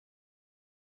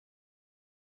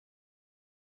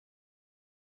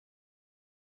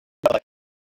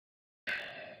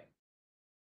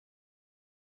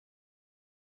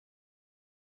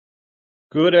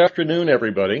Good afternoon,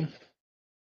 everybody.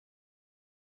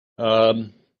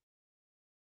 I'm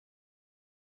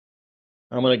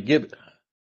going to give,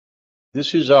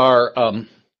 this is our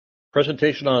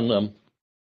presentation on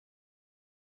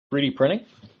 3D printing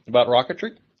about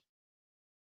rocketry.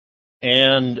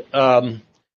 And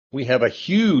we have a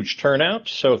huge turnout,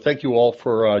 so thank you all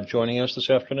for joining us this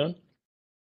afternoon.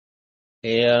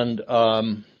 And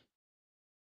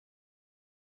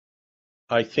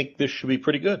I think this should be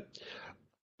pretty good.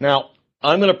 Now,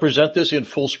 I'm going to present this in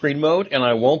full screen mode, and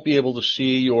I won't be able to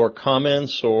see your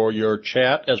comments or your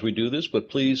chat as we do this, but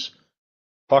please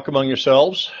talk among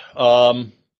yourselves.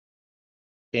 And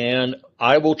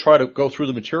I will try to go through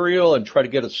the material and try to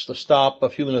get us to stop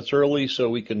a few minutes early so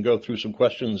we can go through some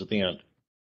questions at the end.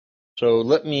 So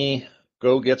let me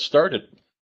go get started.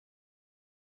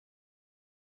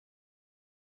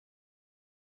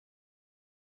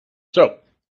 So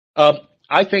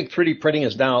I think 3D printing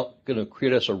is now going to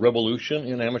create us a revolution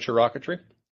in amateur rocketry,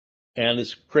 and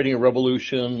it's creating a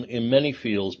revolution in many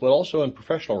fields, but also in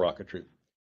professional rocketry.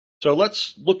 So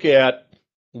let's look at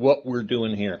what we're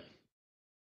doing here.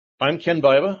 I'm Ken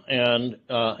Biba, and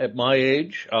at my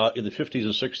age, in the 50s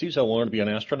and 60s, I wanted to be an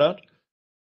astronaut.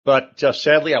 But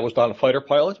sadly, I was not a fighter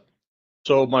pilot,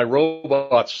 so my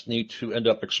robots need to end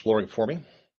up exploring for me.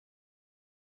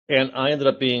 And I ended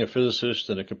up being a physicist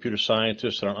and a computer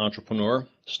scientist and an entrepreneur,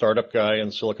 startup guy in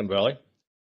Silicon Valley.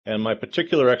 And my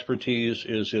particular expertise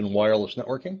is in wireless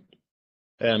networking,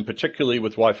 and particularly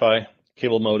with Wi-Fi,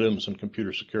 cable modems, and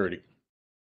computer security.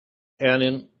 And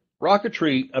in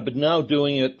rocketry, I've been now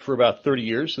doing it for about 30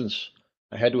 years since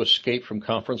I had to escape from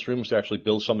conference rooms to actually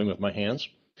build something with my hands.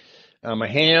 I'm a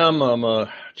ham, I'm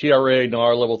a TRA,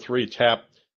 NAR level 3 TAP,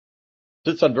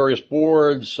 sits on various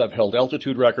boards, I've held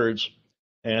altitude records,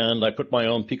 and I put my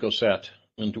own picosat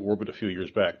into orbit a few years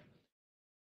back.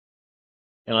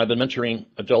 And I've been mentoring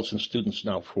adults and students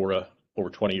now for over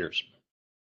 20 years.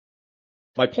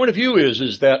 My point of view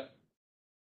is that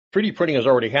 3D printing is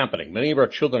already happening. Many of our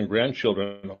children and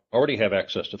grandchildren already have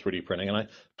access to 3D printing, and I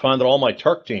find that all my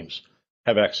TARC teams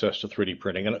have access to 3D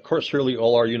printing, and of course, really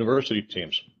all our university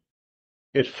teams.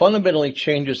 It fundamentally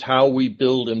changes how we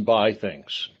build and buy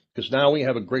things, because now we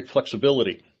have a great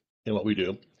flexibility in what we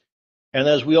do. And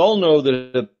as we all know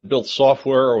that have built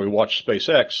software or we watch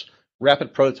SpaceX,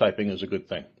 rapid prototyping is a good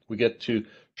thing. We get to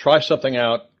try something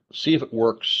out, see if it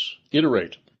works,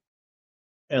 iterate.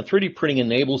 And 3D printing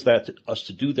enables us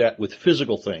to do that with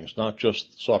physical things, not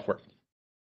just software.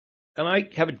 And I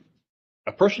have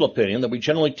a personal opinion that we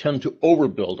generally tend to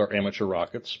overbuild our amateur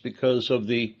rockets because of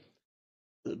the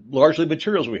largely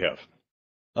materials we have.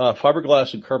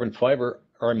 Fiberglass and carbon fiber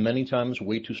are many times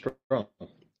way too strong.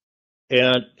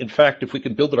 And in fact, if we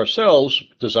can build it ourselves,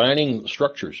 designing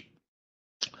structures,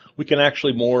 we can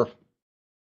actually more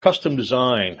custom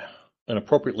design and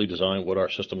appropriately design what our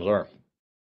systems are.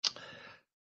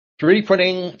 3D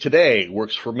printing today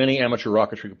works for many amateur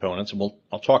rocketry components, and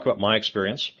I'll talk about my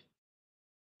experience.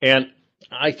 And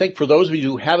I think for those of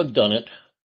you who haven't done it,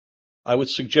 I would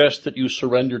suggest that you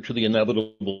surrender to the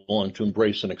inevitable and to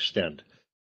embrace and extend.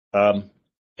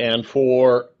 And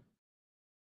for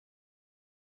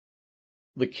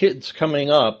the kids coming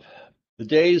up, the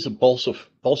days of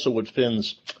balsa wood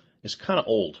fins is kind of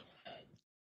old.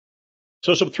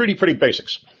 So some 3D printing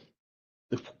basics.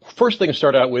 The first thing to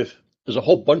start out with is a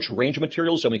whole bunch of range of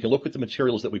materials, and we can look at the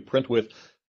materials that we print with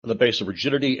on the basis of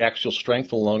rigidity, axial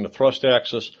strength along the thrust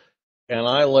axis. And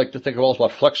I like to think of also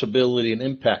about flexibility and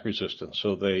impact resistance,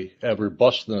 so they have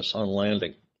robustness on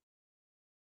landing.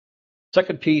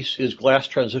 Second piece is glass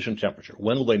transition temperature.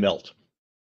 When will they melt?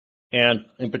 And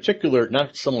in particular,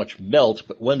 not so much melt,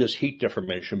 but when does heat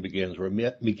deformation begin, or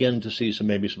begin to see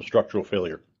maybe some structural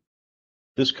failure?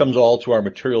 This comes all to our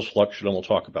materials fluxation, and we'll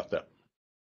talk about that.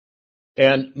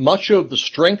 And much of the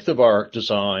strength of our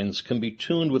designs can be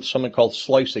tuned with something called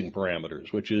slicing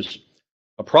parameters, which is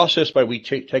a process by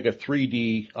which we take a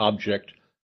 3D object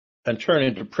and turn it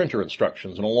into printer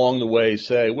instructions, and along the way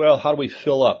say, well, how do we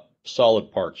fill up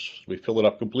solid parts? We fill it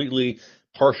up completely,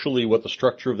 partially, what the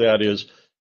structure of that is,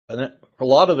 and a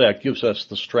lot of that gives us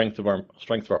the strength of our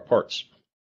parts.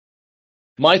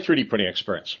 My 3D printing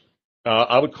experience,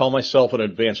 I would call myself an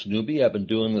advanced newbie. I've been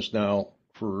doing this now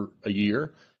for a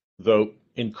year, though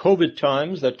in COVID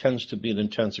times, that tends to be an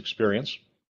intense experience.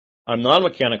 I'm not a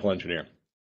mechanical engineer,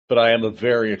 but I am a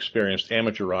very experienced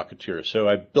amateur rocketeer. So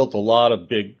I've built a lot of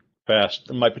big, fast,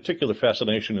 and my particular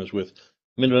fascination is with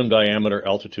minimum diameter,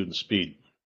 altitude, and speed.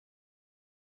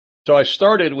 So I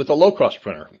started with a low-cost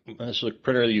printer. This is a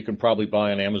printer that you can probably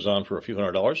buy on Amazon for a few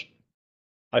 $100s.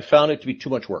 I found it to be too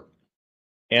much work.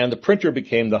 And the printer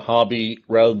became the hobby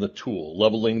rather than the tool,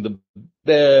 leveling the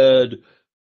bed,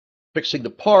 fixing the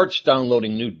parts,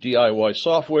 downloading new DIY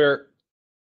software.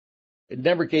 It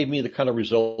never gave me the kind of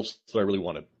results that I really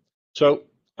wanted. So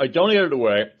I donated it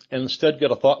away and instead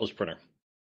got a thoughtless printer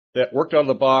that worked out of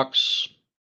the box,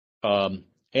 and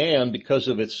because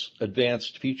of its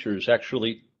advanced features,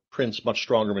 actually prints much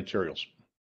stronger materials.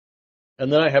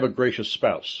 And then I have a gracious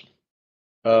spouse.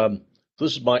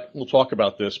 We'll talk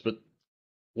about this, but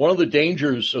one of the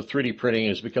dangers of 3D printing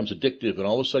is it becomes addictive, and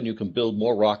all of a sudden you can build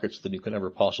more rockets than you can ever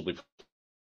possibly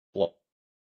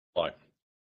fly.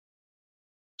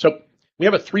 So we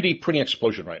have a 3D printing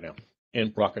explosion right now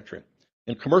in rocketry.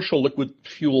 In commercial liquid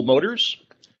fuel motors,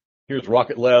 here's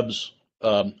Rocket Lab's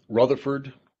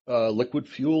Rutherford liquid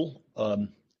fuel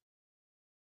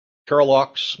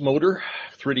Paralox motor,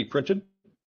 3D printed.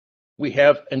 We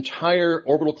have entire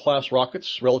orbital class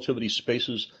rockets, Relativity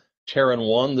Space's Terran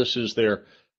 1. This is their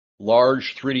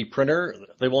large 3D printer.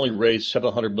 They've only raised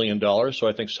 $700 million, so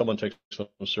I think someone takes them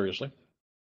seriously.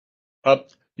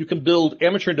 You can build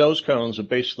amateur nose cones of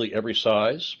basically every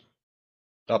size.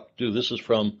 This is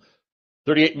from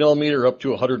 38 millimeter up to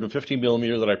 150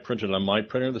 millimeter that I printed on my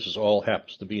printer. This is all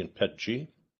happens to be in PETG.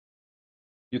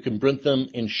 You can print them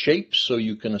in shapes, so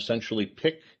you can essentially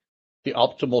pick the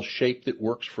optimal shape that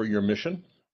works for your mission.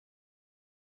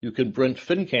 You can print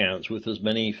fin cans with as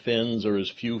many fins or as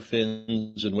few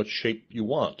fins in which shape you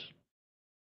want.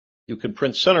 You can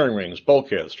print centering rings,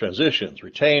 bulkheads, transitions,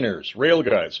 retainers, rail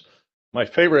guides. My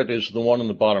favorite is the one on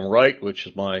the bottom right, which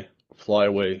is my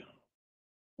flyaway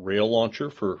rail launcher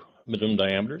for minimum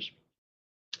diameters.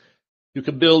 You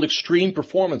can build extreme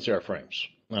performance airframes.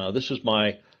 This is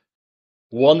my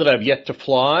one that I've yet to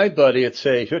fly, but it's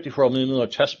a 54 millimeter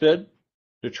test bed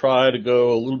to try to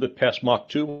go a little bit past Mach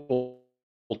 2. We'll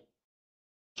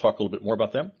talk a little bit more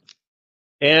about them.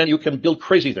 And you can build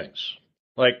crazy things.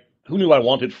 Like, who knew I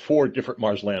wanted 4 different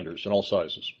Mars landers in all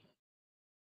sizes?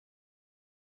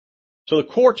 So the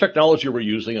core technology we're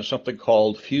using is something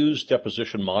called fused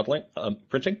deposition modeling,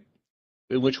 printing,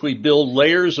 in which we build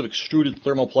layers of extruded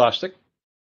thermoplastic.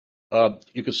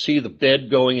 You can see the bed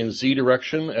going in Z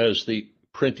direction as the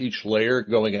print each layer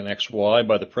going in XY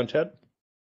by the printhead.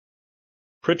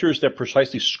 Printers that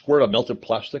precisely squirt a melted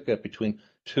plastic at between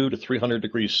 200 to 300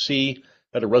 degrees C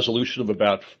at a resolution of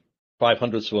about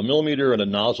 0.05 of a millimeter and a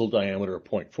nozzle diameter of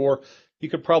 0.4. You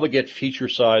could probably get feature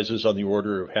sizes on the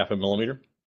order of 0.5 millimeter.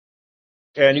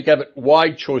 And you can have a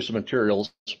wide choice of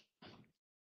materials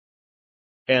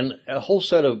and a whole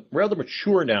set of rather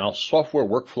mature now software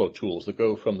workflow tools that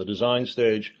go from the design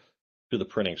stage to the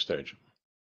printing stage.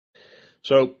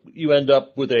 So you end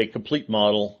up with a complete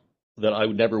model that I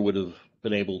never would have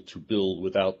been able to build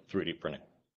without 3D printing.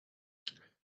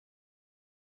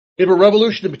 We have a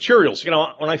revolution in materials. You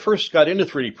know, when I first got into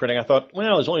 3D printing, I thought,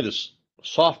 well, there's only this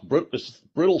soft, this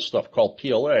brittle stuff called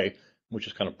PLA, which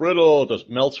is kind of brittle, it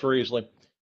melts very easily.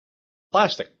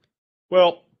 Plastic.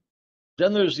 Well,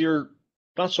 then there's your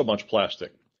not so much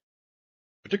plastic.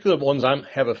 Particularly the ones I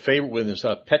have a favorite with is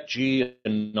PETG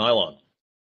and nylon.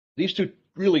 These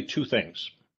two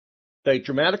things. They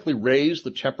dramatically raise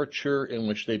the temperature in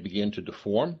which they begin to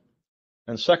deform.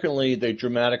 And secondly, they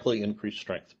dramatically increase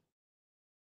strength.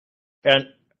 And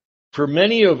for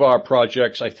many of our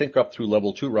projects, I think up through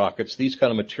level 2 rockets, these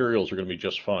kind of materials are going to be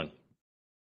just fine.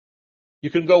 You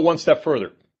can go one step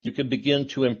further. You can begin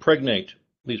to impregnate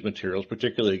these materials,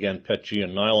 particularly, again, PETG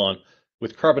and nylon,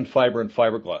 with carbon fiber and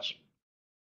fiberglass.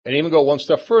 And even go one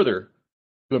step further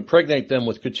to impregnate them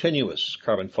with continuous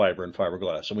carbon fiber and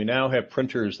fiberglass. And we now have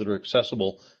printers that are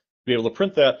accessible to be able to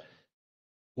print that,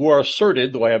 who are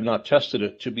asserted, though I have not tested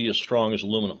it, to be as strong as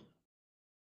aluminum.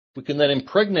 We can then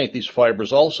impregnate these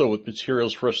fibers also with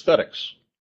materials for aesthetics: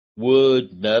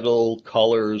 wood, metal,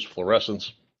 colors,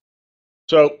 fluorescence.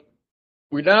 So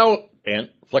we now, and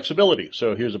flexibility.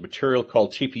 So here's a material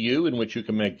called TPU in which you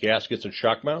can make gaskets and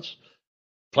shock mounts.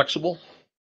 Flexible.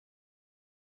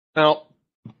 Now,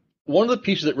 one of the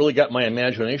pieces that really got my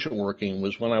imagination working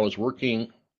was when I was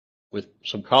working with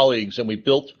some colleagues and we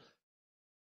built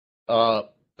a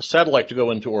satellite to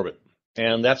go into orbit.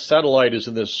 And that satellite is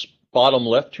in this bottom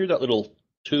left here, that little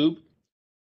tube.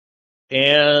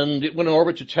 And it went in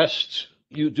orbit to test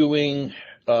you doing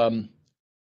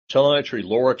telemetry,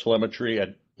 LoRa telemetry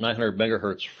at 900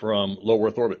 megahertz from low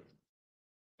Earth orbit.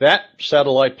 That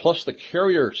satellite plus the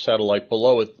carrier satellite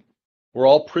below it were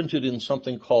all printed in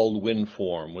something called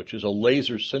WinForm, which is a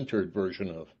laser-sintered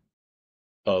version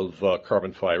of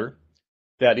carbon fiber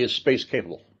that is space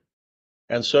capable.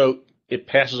 And so it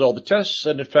passes all the tests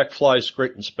and in fact flies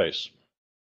great in space.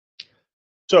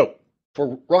 So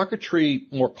for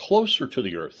rocketry more closer to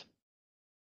the Earth,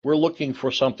 we're looking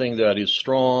for something that is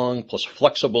strong, plus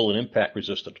flexible and impact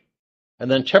resistant, and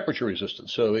then temperature resistant.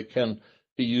 So it can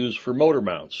be used for motor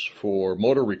mounts, for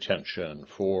motor retention,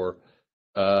 for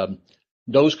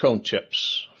nose cone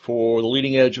tips, for the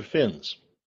leading edge of fins.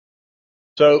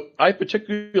 So I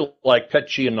particularly like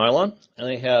PETG and nylon, and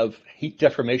they have heat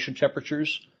deformation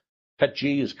temperatures.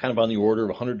 PETG is kind of on the order of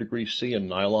 100 degrees C, and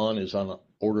nylon is on the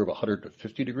order of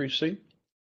 150 degrees C.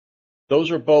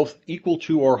 Those are both equal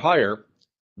to or higher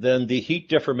than the heat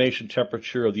deformation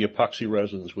temperature of the epoxy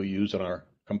resins we use in our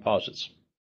composites.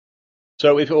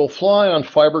 So if it will fly on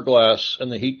fiberglass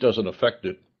and the heat doesn't affect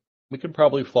it, we can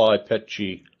probably fly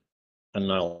PETG and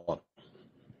nylon.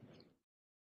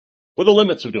 What are the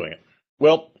limits of doing it?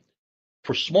 Well,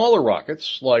 for smaller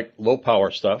rockets, like low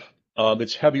power stuff,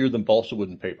 it's heavier than balsa wood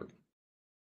and paper.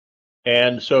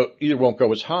 And so either won't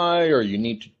go as high, or you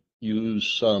need to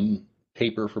use some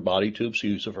paper for body tubes, so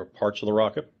use it for parts of the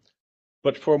rocket.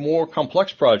 But for more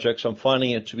complex projects, I'm finding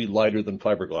it to be lighter than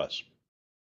fiberglass.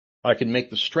 I can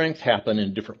make the strength happen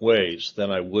in different ways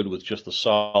than I would with just the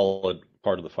solid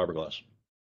part of the fiberglass.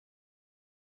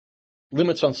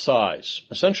 Limits on size.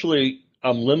 Essentially,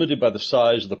 I'm limited by the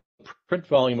size of the print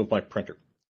volume of my printer.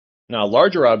 Now,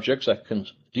 larger objects I can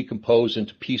decompose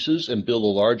into pieces and build a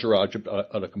larger object out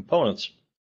of components,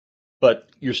 but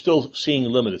you're still seeing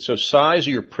limited. So size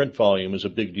of your print volume is a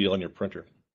big deal on your printer.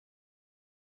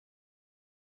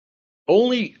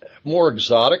 Only more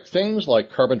exotic things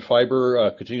like carbon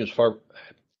fiber, continuous fiber,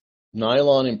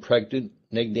 nylon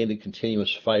impregnated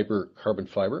continuous fiber carbon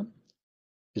fiber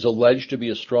is alleged to be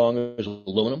as strong as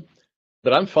aluminum.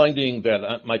 But I'm finding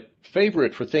that my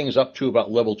favorite for things up to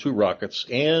about level 2 rockets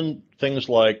and things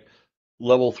like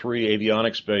level 3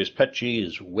 avionics based, PETG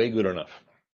is way good enough.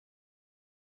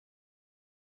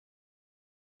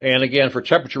 And again, for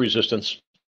temperature resistance,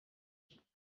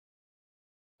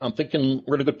 I'm thinking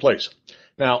we're in a good place.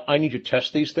 Now, I need to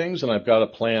test these things, and I've got a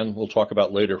plan we'll talk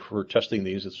about later for testing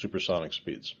these at supersonic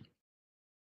speeds.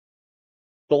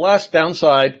 The last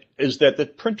downside is that the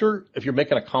printer, if you're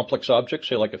making a complex object,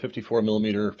 say like a 54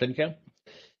 millimeter fin can,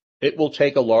 it will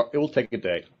take a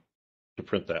day to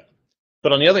print that.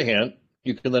 But on the other hand,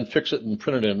 you can then fix it and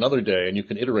print it in another day, and you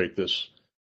can iterate this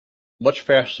much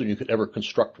faster than you could ever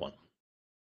construct one.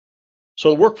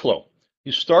 So the workflow,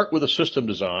 you start with a system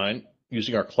design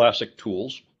using our classic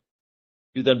tools.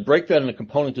 You then break that into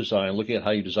component design, looking at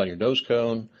how you design your nose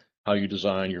cone, how you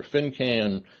design your fin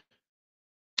can,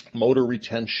 motor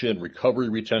retention, recovery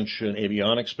retention,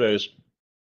 avionics space.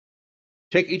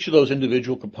 Take each of those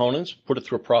individual components, put it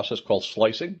through a process called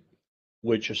slicing,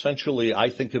 which essentially I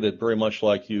think of it very much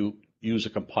like you use a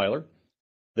compiler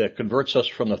that converts us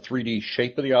from the 3D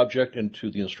shape of the object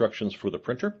into the instructions for the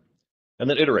printer, and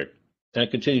then iterate and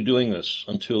continue doing this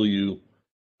until you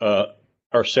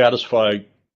are satisfied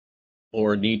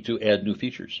or need to add new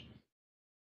features.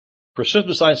 For system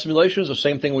design simulations, the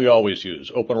same thing we always use,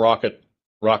 OpenRocket,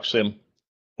 RockSim,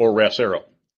 or RasAero.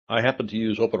 I happen to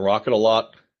use OpenRocket a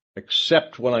lot,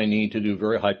 except when I need to do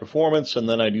very high performance, and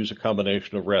then I'd use a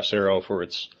combination of RasAero for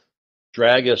its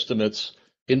drag estimates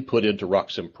input into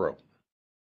RockSim Pro.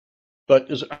 But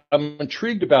I'm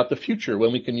intrigued about the future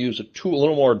when we can use a tool, a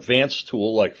little more advanced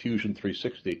tool like Fusion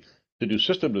 360 to do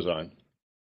system design.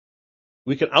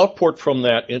 We can output from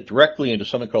that directly into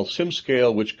something called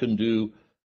SimScale, which can do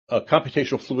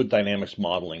computational fluid dynamics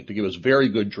modeling to give us very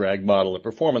good drag model and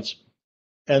performance.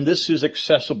 And this is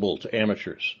accessible to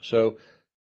amateurs. So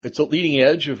it's a leading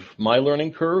edge of my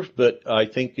learning curve, but I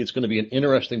think it's going to be an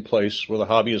interesting place where the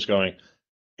hobby is going.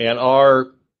 And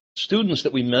our students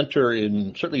that we mentor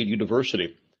certainly at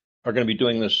university are going to be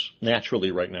doing this naturally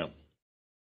right now.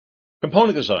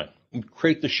 Component design, we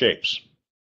create the shapes.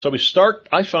 So we start,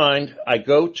 I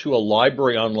go to a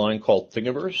library online called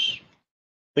Thingiverse.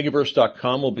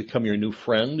 Thingiverse.com will become your new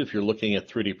friend if you're looking at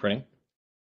 3D printing.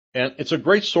 And it's a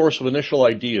great source of initial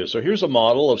ideas. So here's a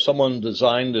model of someone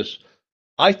designed this.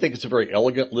 I think it's a very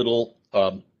elegant little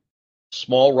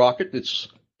small rocket.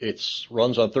 It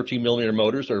runs on 13 millimeter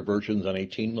motors. There are versions on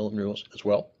 18 millimeters as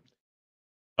well.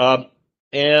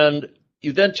 And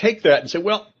you then take that and say,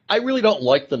 well, I really don't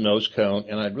like the nose cone,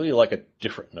 and I'd really like a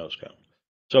different nose cone.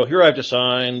 So here I've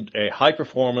designed a high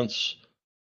performance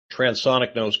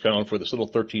transonic nose cone for this little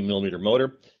 13 millimeter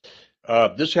motor.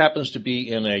 This happens to be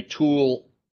in a tool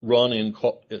run in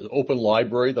open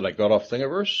library that I got off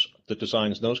Thingiverse that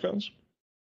designs nose cones.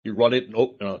 You run it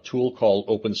in a tool called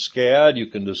OpenSCAD. You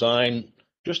can design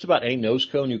just about any nose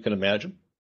cone you can imagine.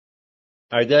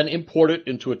 I then import it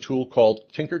into a tool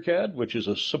called Tinkercad, which is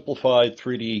a simplified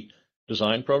 3D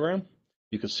design program.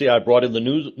 You can see I brought in the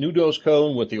new nose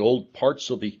cone with the old parts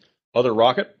of the other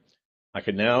rocket. I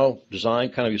can now design,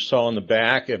 kind of you saw on the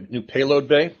back, a new payload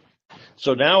bay.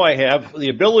 So now I have the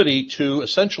ability to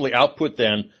essentially output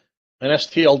then an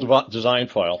STL design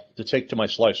file to take to my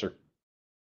slicer.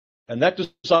 And that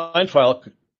design file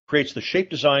creates the shape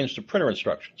designs to printer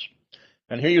instructions.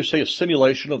 And here you see a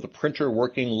simulation of the printer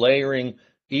working, layering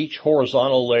each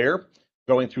horizontal layer,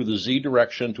 going through the Z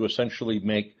direction to essentially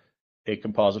make a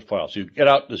composite file. So you get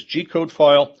out this G-code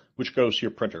file, which goes to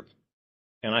your printer.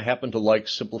 And I happen to like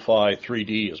Simplify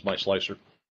 3D as my slicer.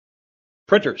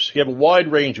 Printers, you have a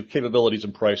wide range of capabilities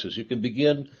and prices. You can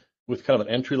begin with kind of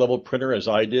an entry-level printer, as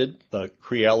I did, the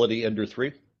Creality Ender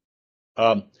 3.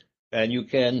 And you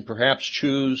can perhaps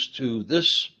choose to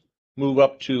move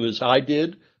up to, as I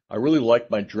did. I really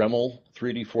like my Dremel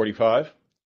 3D 45.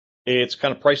 It's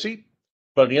kind of pricey,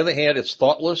 but on the other hand, it's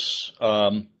thoughtless.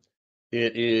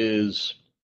 It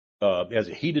has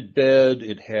a heated bed.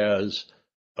 It has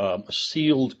a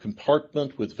sealed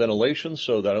compartment with ventilation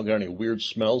so that I don't get any weird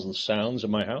smells and sounds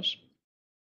in my house.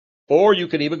 Or you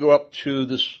can even go up to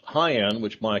this high end,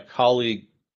 which my colleague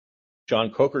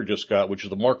John Coker just got, which is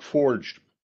the Mark Forged,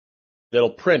 that'll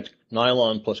print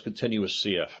nylon plus continuous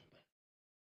CF.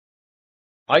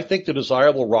 I think the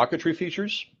desirable rocketry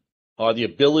features are the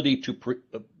ability to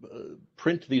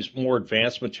print these more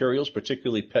advanced materials,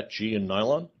 particularly PETG and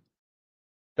nylon.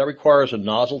 That requires a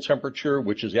nozzle temperature,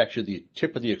 which is actually the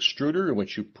tip of the extruder in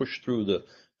which you push through the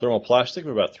thermoplastic of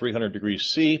about 300 degrees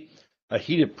C, a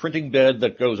heated printing bed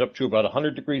that goes up to about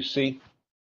 100 degrees C,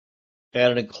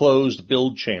 and an enclosed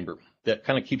build chamber that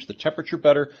kind of keeps the temperature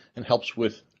better and helps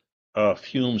with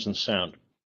fumes and sound.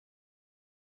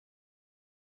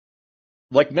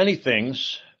 Like many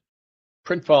things,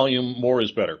 print volume, more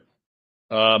is better.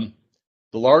 The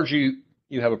larger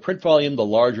you have a print volume, the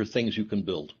larger things you can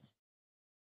build.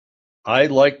 I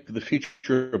like the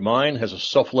feature of mine has a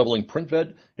self-leveling print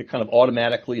bed. It kind of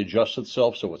automatically adjusts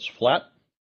itself so it's flat.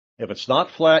 If it's not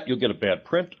flat, you'll get a bad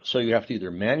print, so you have to either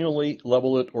manually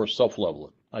level it or self-level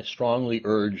it. I strongly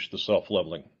urge the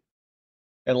self-leveling.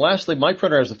 And lastly, my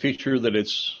printer has the feature that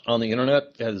it's on the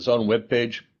internet, it has its own web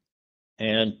page,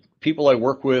 and people I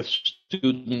work with,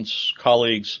 students,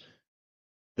 colleagues,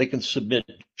 they can submit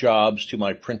jobs to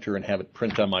my printer and have it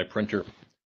print on my printer.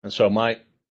 And so my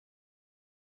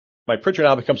printer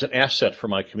now becomes an asset for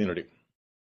my community.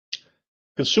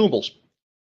 Consumables.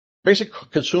 Basic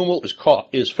consumable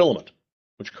is filament,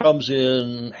 which comes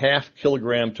in 0.5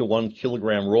 kilogram to 1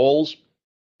 kilogram rolls.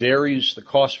 The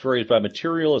cost varies by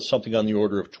material. It's something on the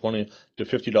order of $20 to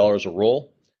 $50 a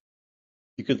roll.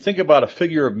 You can think about a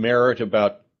figure of merit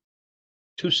about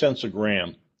 2 cents a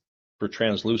gram for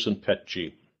translucent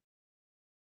PETG.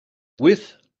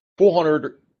 With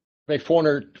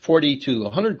 440 to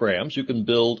 100 grams, you can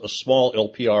build a small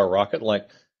LPR rocket like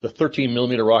the 13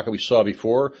 millimeter rocket we saw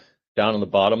before down on the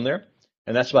bottom there.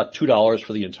 And that's about $2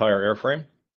 for the entire airframe.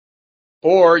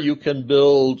 Or you can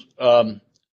build a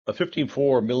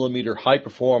 15.4 millimeter high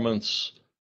performance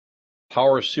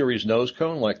power series nose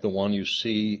cone like the one you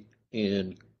see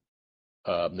in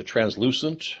the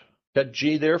translucent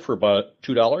PETG there for about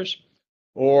 $2.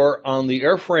 Or on the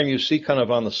airframe, you see kind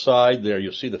of on the side there,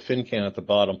 you'll see the fin can at the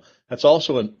bottom. That's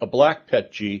also a black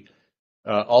PETG,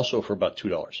 also for about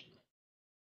 $2.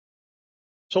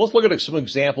 So let's look at some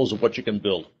examples of what you can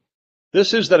build.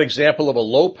 This is that example of a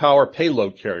low-power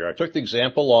payload carrier. I took the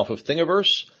example off of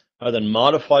Thingiverse. I then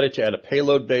modified it to add a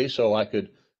payload bay so I could,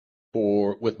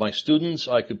 with my students,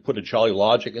 I could put a Jolly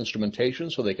Logic instrumentation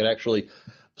so they could actually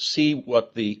see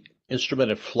what the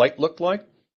instrument at flight looked like.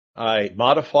 I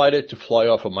modified it to fly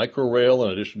off a micro rail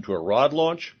in addition to a rod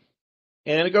launch.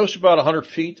 And it goes to about 100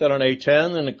 feet on an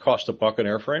A-10, and it costs $1 an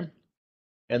airframe.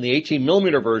 And the 18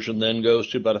 millimeter version then goes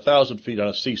to about 1,000 feet on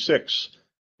a C6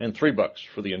 and $3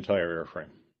 for the entire airframe.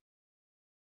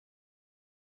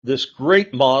 This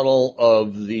great model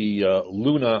of the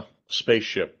Luna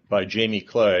spaceship by Jamie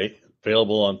Clay,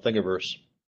 available on Thingiverse.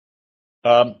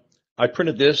 I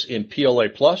printed this in PLA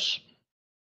Plus.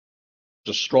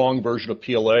 It's a strong version of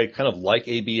PLA, kind of like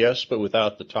ABS, but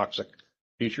without the toxic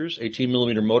features. 18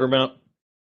 millimeter motor mount.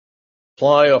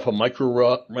 Fly off a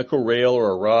micro rail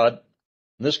or a rod.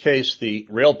 In this case, the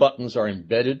rail buttons are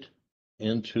embedded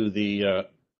into the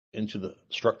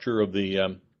structure of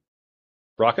the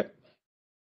rocket.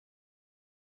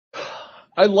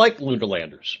 I like lunar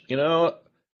landers,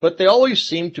 but they always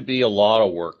seem to be a lot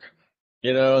of work,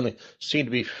 and they seem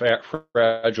to be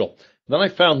fragile. Then I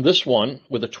found this one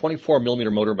with a 24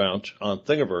 millimeter motor mount on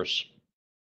Thingiverse.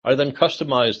 I then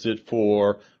customized it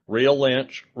for rail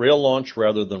launch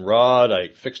rather than rod. I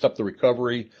fixed up the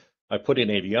recovery. I put in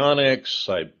avionics.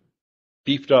 I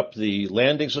beefed up the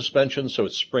landing suspension so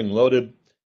it's spring loaded.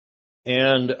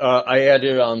 And I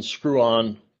added on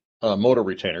screw-on motor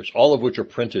retainers, all of which are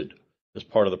printed as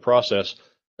part of the process.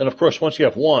 And of course, once you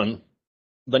have one,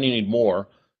 then you need more.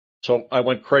 So I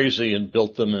went crazy and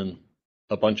built them in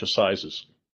a bunch of sizes.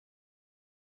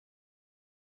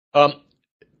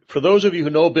 For those of you who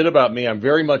know a bit about me, I'm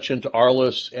very much into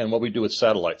ARLIS and what we do with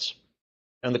satellites.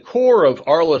 And the core of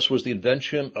ARLIS was the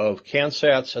invention of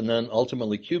CanSats and then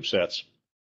ultimately CubeSats.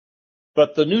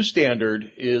 But the new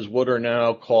standard is what are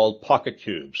now called pocket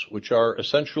cubes, which are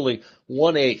essentially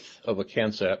 1/8 of a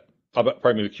CanSat,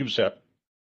 pardon me, a CubeSat.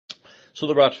 So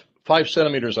they're about 5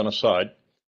 centimeters on a side.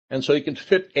 And so you can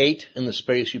fit 8 in the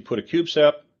space you'd put a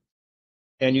CubeSat,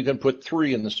 and you can put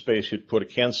 3 in the space you'd put a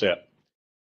CanSat.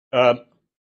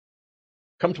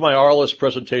 Come to my ARLIS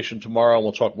presentation tomorrow, and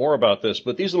we'll talk more about this.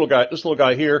 But this little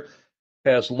guy here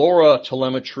has LoRa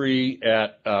telemetry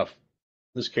at, in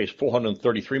this case,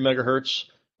 433 megahertz,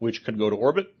 which can go to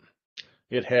orbit.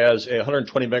 It has a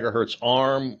 120 megahertz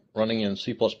ARM running in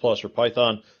C++ or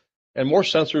Python, and more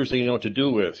sensors than you know what to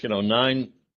do with.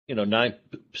 9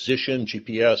 position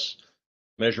GPS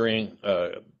measuring,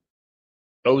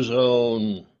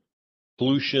 ozone,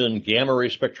 pollution, gamma ray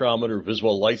spectrometer,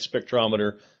 visible light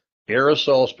spectrometer,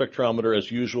 aerosol spectrometer,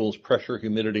 as usual, is pressure,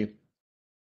 humidity.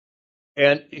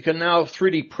 And you can now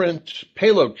 3D print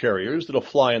payload carriers that'll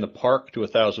fly in the park to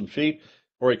 1,000 feet,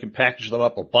 or you can package them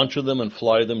up, a bunch of them, and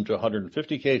fly them to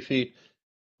 150K feet.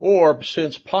 Or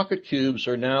since pocket cubes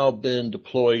are now been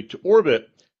deployed to orbit,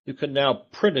 you can now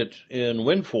print it in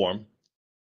wind form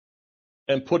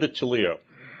and put it to LEO.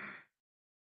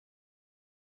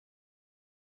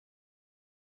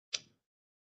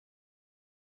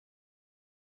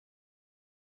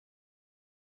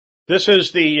 This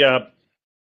is the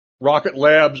Rocket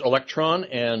Lab's Electron,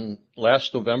 and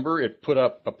last November it put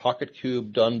up a pocket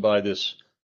cube done by this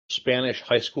Spanish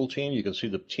high school team. You can see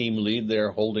the team lead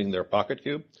there holding their pocket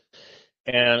cube.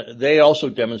 And they also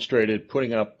demonstrated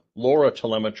putting up LoRa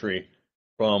telemetry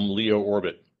from LEO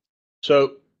orbit.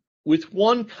 So with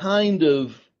one kind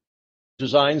of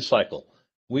design cycle,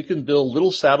 we can build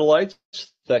little satellites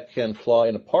that can fly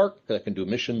in a park, that can do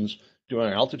missions during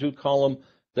an altitude column,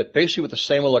 that basically with the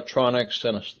same electronics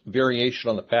and a variation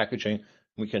on the packaging,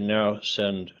 we can now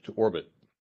send to orbit.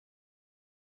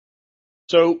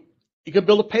 So you can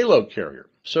build a payload carrier.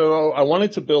 So I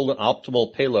wanted to build an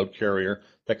optimal payload carrier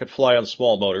that could fly on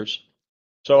small motors.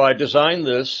 So I designed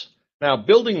this. Now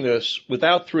building this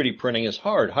without 3D printing is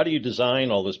hard. How do you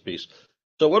design all this piece?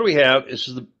 So what we have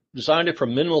is designed it for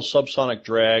minimal subsonic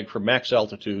drag for max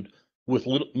altitude with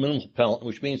minimal propellant,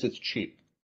 which means it's cheap.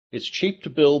 It's cheap to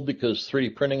build because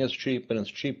 3D printing is cheap, and it's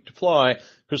cheap to fly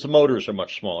because the motors are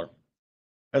much smaller.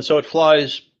 And so it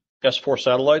flies S4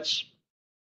 satellites.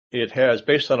 It has,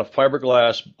 based on a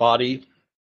fiberglass body,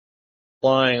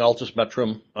 flying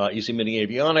altispectrum, easy mini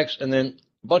avionics, and then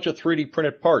a bunch of 3D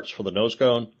printed parts for the nose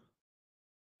cone,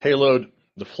 payload,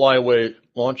 the flyaway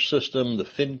launch system, the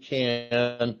fin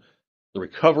can, the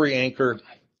recovery anchor,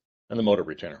 and the motor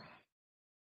retainer.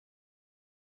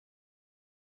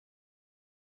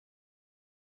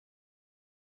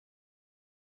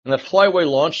 And that flyaway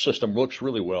launch system works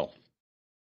really well.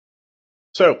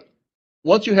 So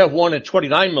once you have one at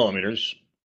 29 millimeters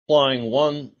flying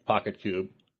one pocket cube,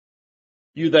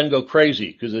 you then go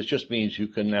crazy because it just means you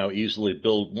can now easily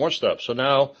build more stuff. So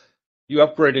now you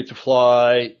upgrade it to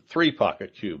fly 3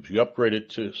 pocket cubes. You upgrade it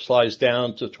to slides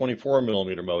down to 24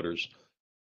 millimeter motors.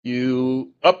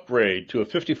 You upgrade to a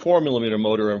 54 millimeter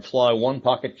motor and fly 1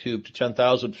 pocket cube to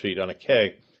 10,000 feet on a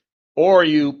K. Or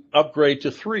you upgrade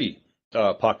to 3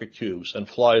 pocket cubes and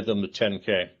fly them to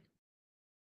 10K.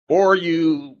 Or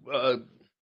you,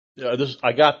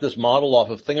 I got this model off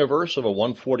of Thingiverse of a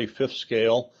 1/45th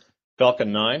scale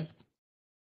Falcon 9.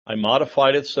 I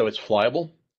modified it so it's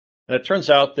flyable. And it turns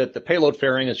out that the payload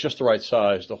fairing is just the right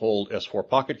size to hold S4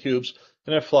 pocket cubes,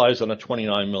 and it flies on a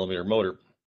 29 millimeter motor.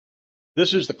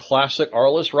 This is the classic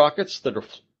ARLIS rockets that are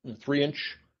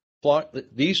 3-inch fly.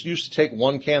 These used to take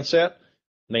 1 CanSat.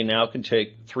 They now can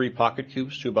take 3 pocket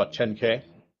cubes to about 10K.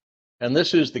 And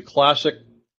this is the classic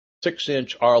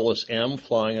 6-inch ARLIS M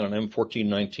flying on an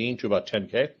M1419 to about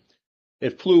 10K.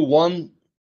 It flew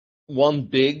one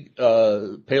big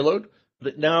payload, but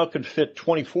it now can fit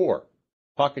 24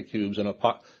 pocket cubes in a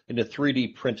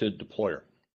 3D printed deployer.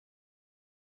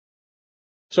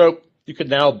 So you can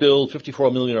now build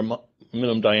 54 millimeter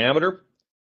minimum diameter.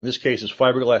 In this case, it's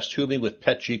fiberglass tubing with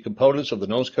PET-G components of the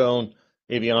nose cone,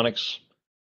 avionics,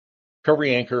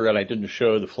 recovery anchor, and I didn't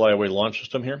show the flyaway launch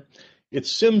system here. It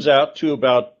sims out to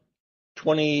about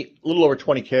a little over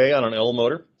 20K on an L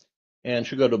motor, and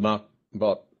should go to about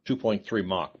 2.3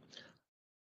 Mach.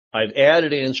 I've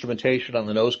added an instrumentation on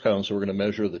the nose cone, so we're going to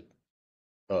measure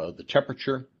the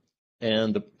temperature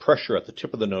and the pressure at the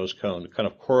tip of the nose cone to kind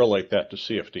of correlate that to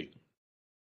CFD.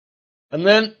 And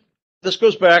then this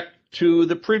goes back to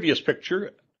the previous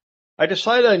picture. I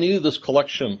decided I needed this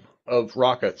collection of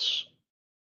rockets.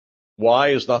 Why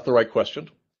is not the right question,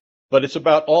 but it's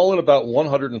all at about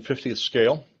 150th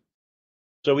scale.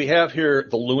 So we have here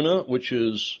the Luna, which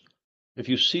is, if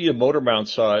you see a motor mount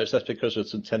size, that's because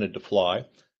it's intended to fly.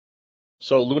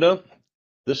 So Luna,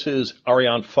 this is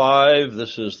Ariane 5.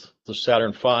 This is the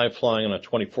Saturn V flying on a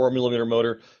 24mm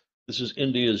motor. This is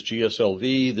India's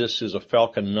GSLV. This is a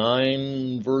Falcon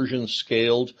 9 version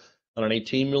scaled on an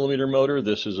 18mm motor.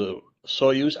 This is a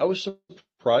Soyuz. I was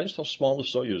surprised how small the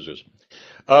Soyuz is.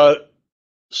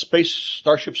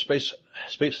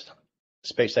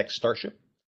 SpaceX Starship.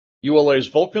 ULA's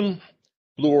Vulcan.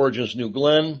 Blue Origin's New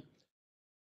Glenn.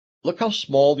 Look how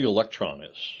small the Electron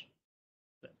is.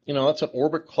 You know, that's an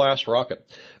orbit class rocket.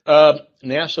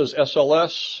 NASA's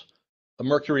SLS, a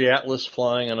Mercury Atlas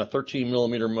flying on a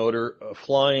 13mm motor,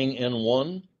 flying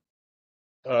N1,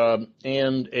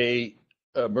 and a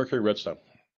Mercury Redstone.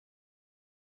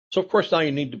 So of course now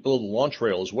you need to build a launch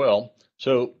rail as well.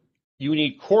 So you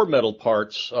need core metal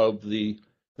parts of in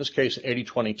this case,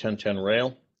 80-20-10-10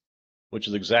 rail, which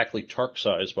is exactly TARC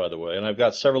size, by the way. And I've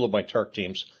got several of my TARC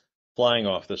teams flying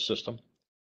off this system.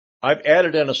 I've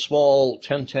added in a small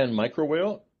 1010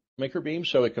 micro beam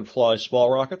so it can fly small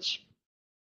rockets.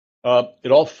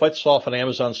 It all fits off an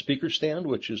Amazon speaker stand,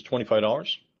 which is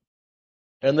 $25.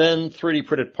 And then 3D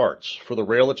printed parts for the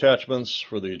rail attachments,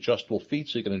 for the adjustable feet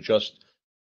so you can adjust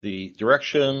the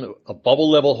direction, a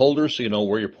bubble level holder so you know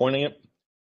where you're pointing it,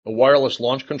 a wireless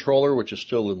launch controller, which is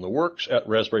still in the works, at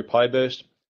Raspberry Pi based,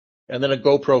 and then a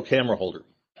GoPro camera holder.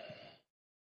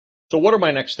 So what are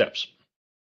my next steps?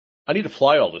 I need to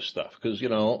fly all this stuff because, you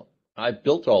know, I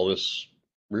built all this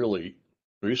really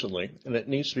recently and it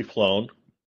needs to be flown.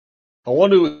 I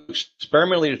want to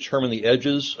experimentally determine the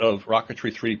edges of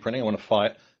rocketry 3D printing. I want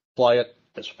to fly it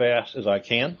as fast as I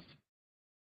can.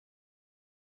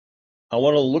 I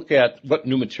want to look at what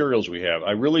new materials we have.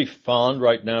 I'm really fond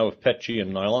right now of PETG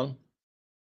and nylon.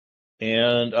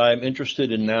 And I'm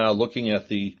interested in now looking at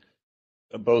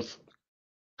both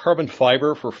carbon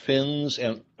fiber for fins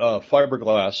and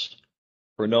fiberglass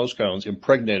for nose cones,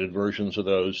 impregnated versions of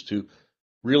those to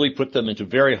really put them into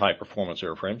very high performance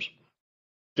airframes,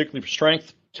 particularly for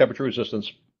strength, temperature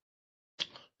resistance.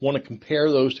 Want to compare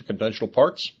those to conventional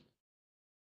parts.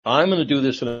 I'm going to do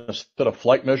this in a set of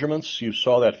flight measurements. You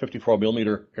saw that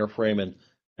 54mm airframe, and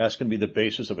that's going to be the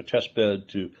basis of a test bed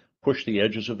to push the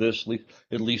edges of this,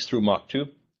 at least through Mach 2.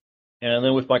 And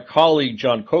then with my colleague,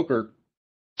 John Coker,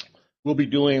 we'll be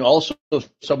doing also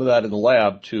some of that in the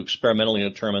lab to experimentally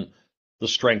determine the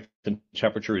strength and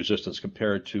temperature resistance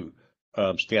compared to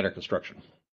standard construction.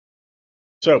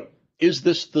 So, is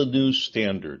this the new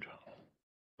standard?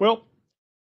 Well,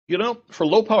 you know, for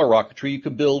low power rocketry, you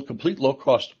can build complete low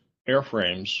cost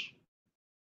airframes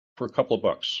for a couple of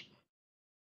bucks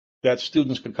that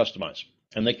students can customize.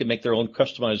 And they can make their own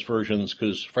customized versions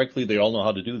because, frankly, they all know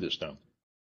how to do this now.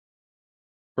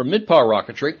 For mid power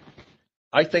rocketry,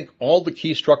 I think all the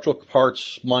key structural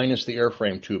parts minus the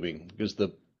airframe tubing, because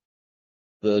the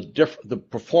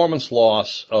performance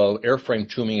loss of airframe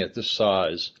tubing at this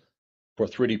size for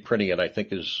 3D printing it, I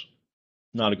think, is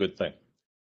not a good thing.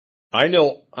 I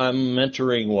know I'm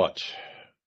mentoring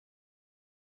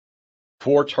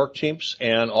 4 TARC teams,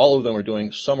 and all of them are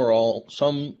doing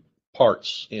some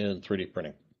parts in 3D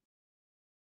printing.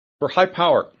 For high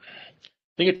power, I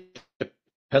think it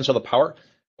depends on the power.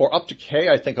 For up to K,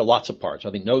 I think lots of parts.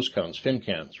 I think nose cones, fin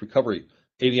cans, recovery,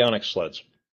 avionics sleds.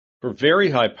 For very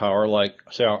high power, like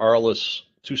say our RLS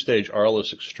 2-stage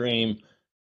RLS Extreme,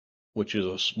 which is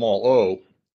a small O,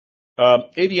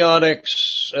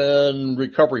 avionics and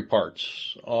recovery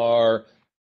parts are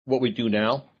what we do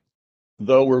now,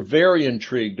 though we're very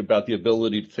intrigued about the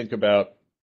ability to think about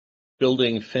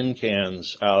building fin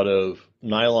cans out of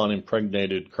nylon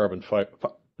impregnated carbon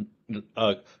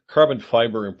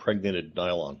fiber impregnated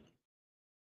nylon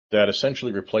that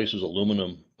essentially replaces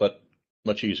aluminum, but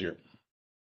much easier.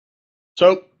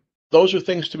 So those are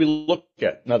things to be looked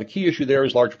at. Now, the key issue there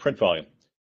is large print volume,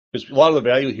 because a lot of the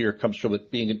value here comes from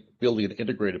it building an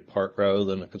integrated part rather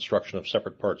than a construction of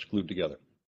separate parts glued together.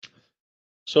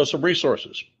 So some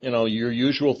resources, you know, your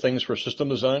usual things for system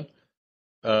design.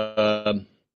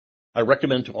 I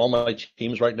recommend to all my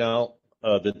teams right now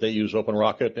that they use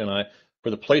OpenRocket, and for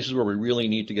the places where we really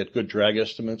need to get good drag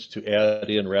estimates, to add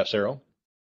in RAS-Aero.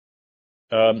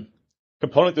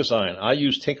 Component design, I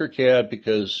use Tinkercad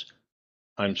because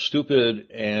I'm stupid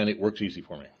and it works easy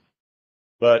for me.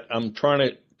 but I'm trying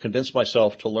to convince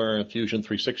myself to learn Fusion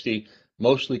 360,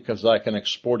 mostly because I can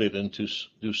export it into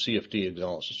do CFD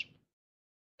analysis.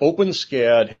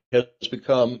 OpenSCAD has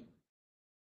become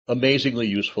amazingly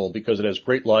useful because it has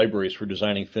great libraries for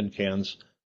designing FinCans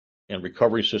and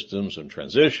recovery systems and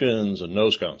transitions and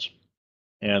nosecones.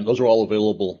 And those are all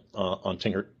available on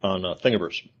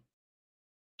Thingiverse.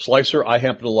 Slicer, I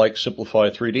happen to like Simplify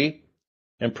 3D.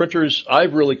 And printers,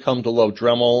 I've really come to love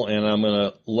Dremel, and I'm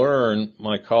going to learn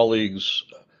my colleagues.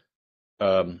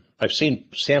 I've seen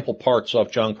sample parts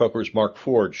off John Coker's Mark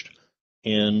Forged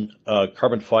in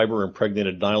carbon fiber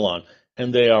impregnated nylon,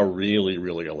 and they are really,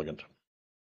 really elegant.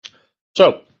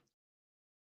 So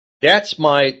that's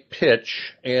my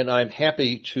pitch, and I'm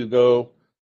happy to go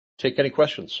take any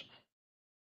questions.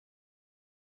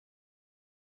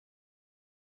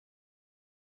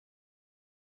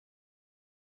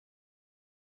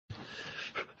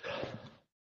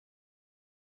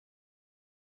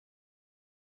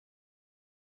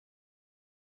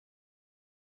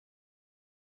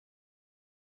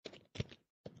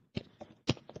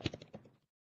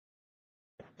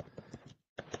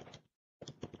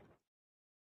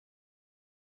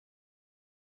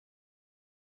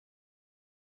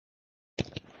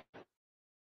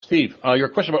 Steve, your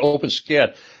question about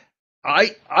OpenSCAD.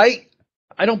 I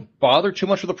don't bother too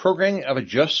much with the programming. I've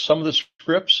adjusted some of the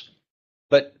scripts,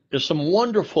 but there's some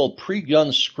wonderful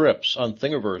pre-done scripts on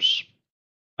Thingiverse.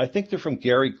 I think they're from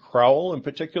Gary Crowell in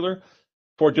particular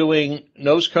for doing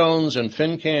nose cones and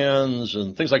fin cans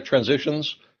and things like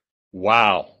transitions.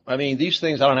 Wow. I mean, these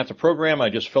things I don't have to program. I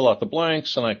just fill out the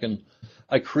blanks and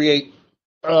I create,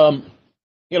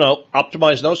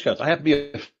 optimized nose cones. I have to be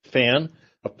a fan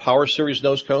of Power Series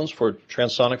nose cones for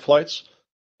transonic flights.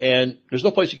 And there's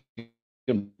no place you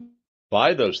can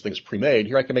buy those things pre-made.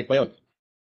 Here I can make my own.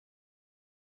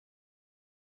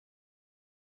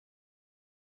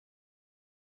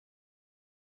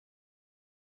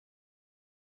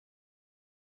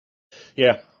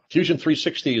 Yeah, Fusion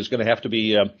 360 is going to have to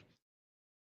be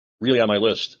really on my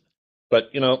list. But,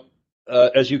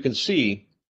 as you can see,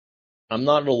 I'm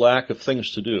not in a lack of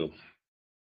things to do.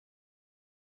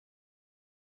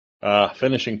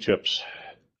 Finishing tips.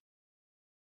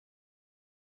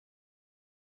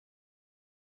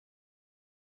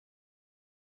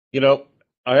 I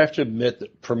have to admit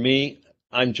that for me,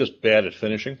 I'm just bad at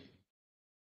finishing.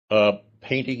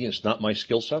 Painting is not my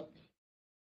skill set.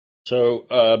 So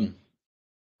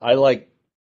I like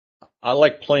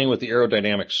playing with the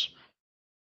aerodynamics.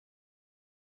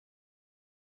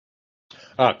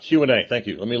 Q&A, thank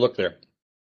you. Let me look there.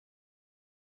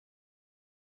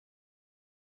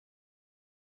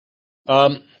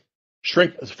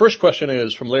 Shrink. The first question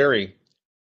is from Larry.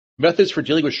 Methods for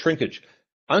dealing with shrinkage.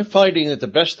 I'm finding that the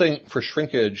best thing for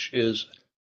shrinkage is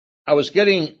I was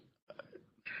getting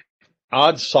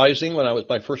odd sizing when I was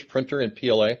my first printer in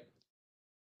PLA.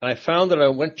 And I found that I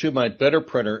went to my better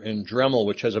printer in Dremel,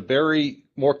 which has a very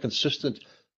more consistent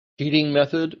heating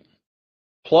method.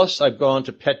 Plus, I've gone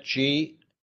to PETG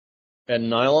and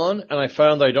nylon, and I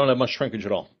found that I don't have much shrinkage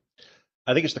at all.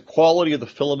 I think it's the quality of the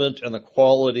filament and the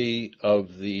quality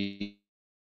of the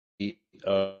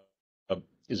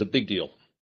is a big deal.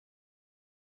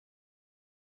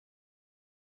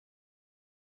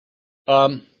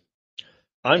 I'm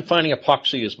finding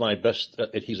epoxy is my best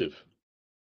adhesive.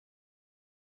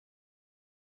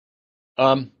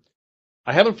 I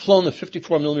haven't flown the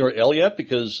 54 millimeter L yet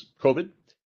because COVID.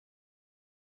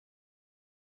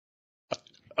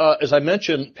 As I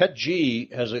mentioned,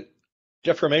 PETG has a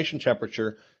deformation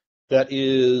temperature that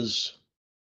is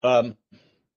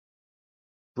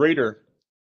greater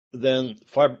than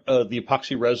the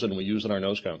epoxy resin we use in our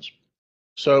nose cones.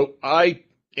 So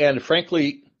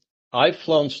frankly, I've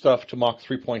flown stuff to Mach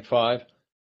 3.5.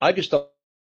 I just don't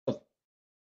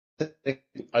think,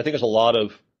 I think it's a lot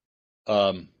of,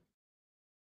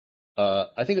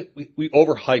 I think we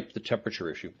overhype the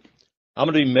temperature issue. I'm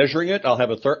going to be measuring it. I'm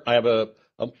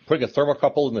putting a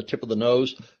thermocouple in the tip of the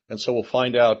nose, and so we'll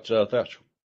find out that.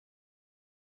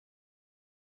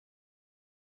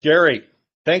 Gary,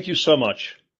 thank you so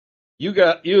much. You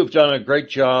have done a great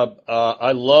job.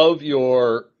 I love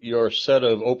your set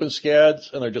of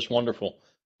OpenSCADs, and they're just wonderful.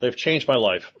 They've changed my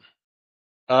life.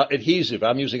 Adhesive,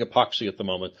 I'm using epoxy at the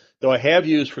moment, though I have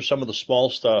used for some of the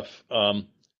small stuff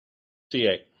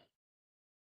CA.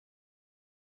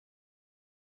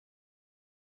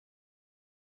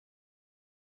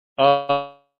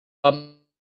 There's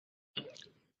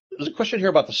a question here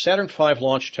about the Saturn V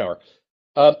launch tower.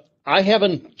 I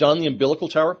haven't done the umbilical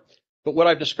tower, but what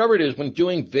I've discovered is when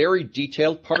doing very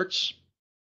detailed parts,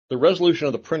 the resolution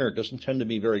of the printer doesn't tend to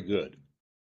be very good.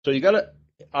 So you got to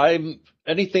I'm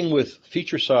anything with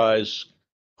feature size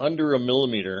under a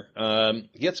millimeter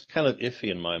gets kind of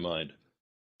iffy in my mind.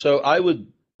 So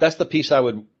that's the piece I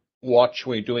would watch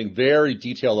when you're doing very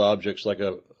detailed objects like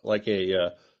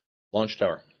a launch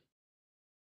tower.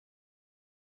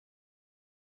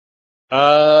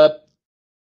 Uh,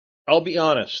 I'll be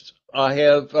honest.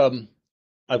 I've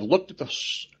looked at the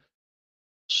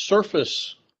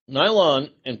surface.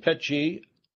 Nylon and PETG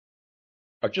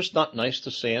are just not nice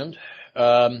to sand,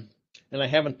 um, and I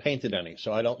haven't painted any,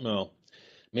 so I don't know.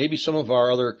 Maybe some of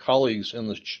our other colleagues in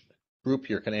the group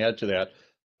here can add to that.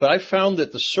 But I found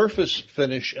that the surface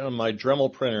finish on my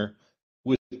Dremel printer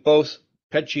with both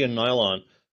PETG and nylon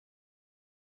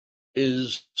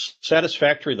is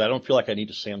satisfactory that I don't feel like I need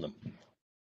to sand them.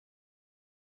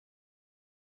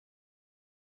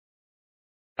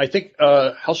 I think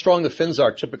how strong the fins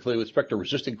are typically with respect to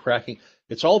resisting cracking,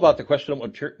 it's all about the question of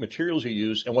what materials you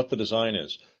use and what the design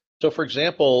is. So for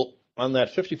example, on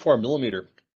that 54 millimeter,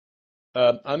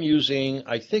 I'm using,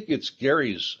 I think it's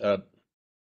Gary's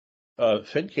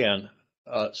FinCan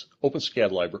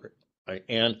OpenSCAD library. Right?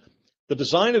 And the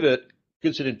design of it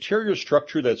gives an interior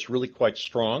structure that's really quite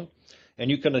strong.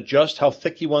 And you can adjust how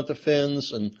thick you want the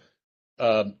fins and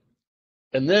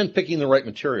then picking the right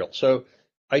material. So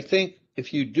I think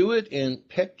if you do it in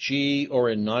PETG or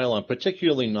in nylon,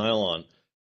 particularly nylon,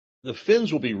 the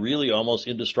fins will be really almost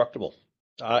indestructible.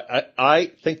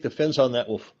 I think the fins on that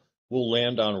will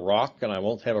land on rock and I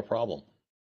won't have a problem.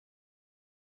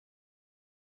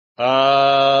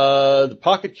 The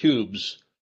pocket cubes,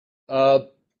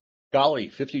 golly,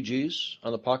 50 Gs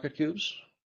on the pocket cubes.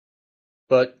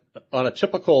 But on a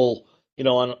typical,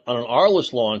 on an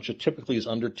R-less launch, it typically is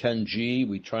under 10 G.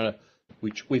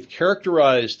 We've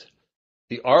characterized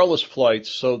the R-less flights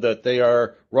so that they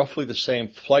are roughly the same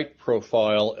flight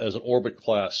profile as an orbit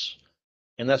class,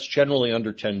 and that's generally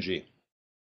under 10 G.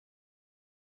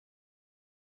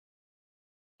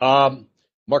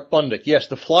 Mark Bundick, yes,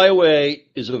 the flyaway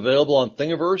is available on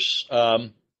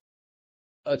Thingiverse.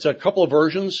 It's a couple of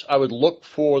versions. I would look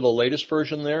for the latest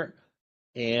version there,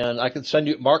 and I can send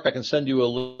you, Mark, I can send you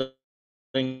a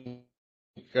link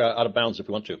out of bounds if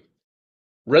you want to.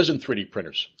 Resin 3D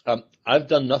printers. I've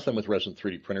done nothing with resin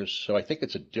 3D printers, so I think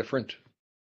it's a different.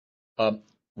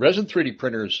 Resin 3D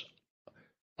printers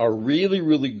are really,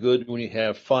 really good when you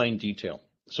have fine detail.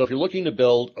 So if you're looking to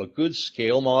build a good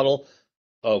scale model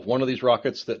of one of these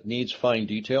rockets that needs fine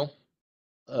detail,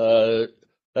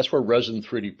 that's where resin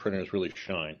 3D printers really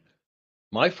shine.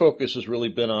 My focus has really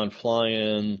been on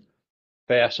flying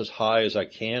fast as high as I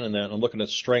can, and then I'm looking at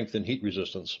strength and heat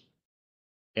resistance.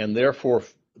 And therefore,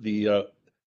 the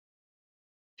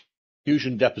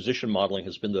fusion deposition modeling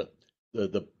has been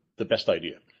the best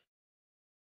idea.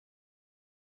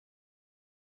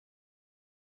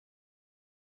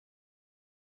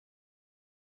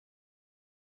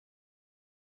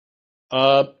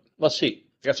 Let's see,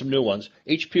 got some new ones.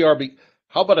 HPRB,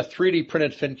 how about a 3D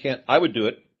printed fin can? I would do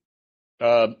it.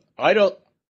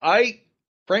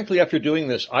 Frankly, after doing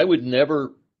this, I would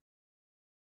never,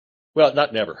 well,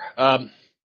 not never. For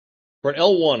an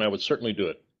L1, I would certainly do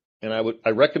it. And I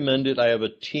recommend it. I have a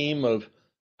team of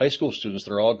high school students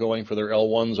that are all going for their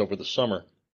L1s over the summer.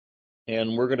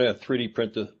 And we're going to 3D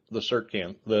print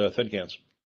the fin cans.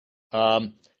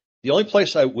 The only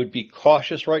place I would be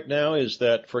cautious right now is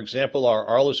that, for example, our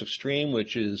R-less Extreme,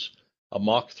 which is a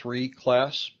Mach 3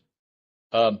 class,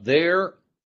 their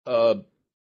a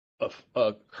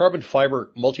carbon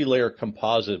fiber multi-layer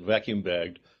composite vacuum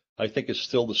bagged, I think is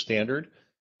still the standard.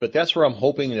 But that's where I'm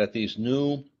hoping that these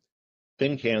new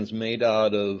fin cans made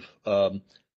out of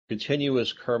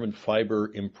continuous carbon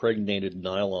fiber impregnated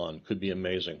nylon could be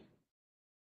amazing.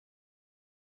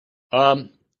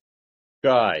 Guy,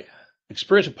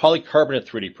 experience with polycarbonate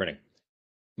 3D printing.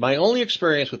 My only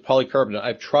experience with polycarbonate,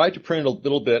 I've tried to print it a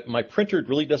little bit. My printer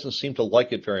really doesn't seem to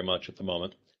like it very much at the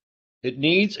moment. It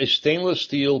needs a stainless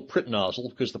steel print nozzle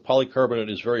because the polycarbonate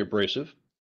is very abrasive.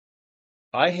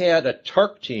 I had a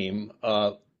TARC team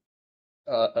a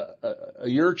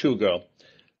year or two ago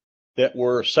that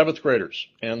were 7th graders,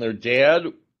 and their dad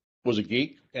was a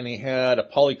geek, and he had a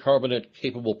polycarbonate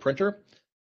capable printer,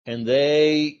 and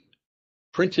they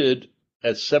printed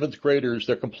as 7th graders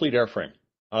their complete airframe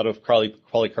out of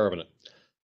polycarbonate.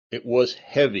 It was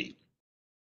heavy.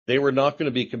 They were not going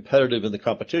to be competitive in the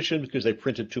competition because they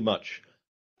printed too much.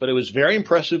 But it was very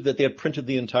impressive that they had printed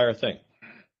the entire thing.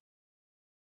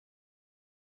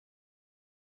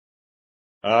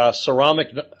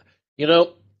 Ceramic,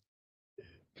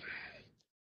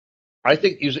 I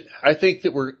think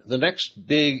that the next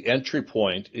big entry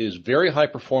point is very high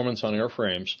performance on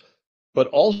airframes, but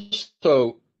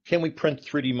also can we print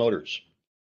 3D motors?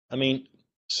 I mean,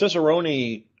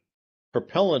 Cicerone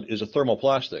propellant is a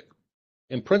thermoplastic.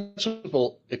 In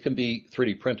principle, it can be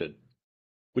 3D printed,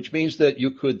 which means that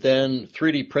you could then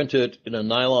 3D print it in a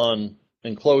nylon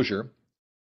enclosure,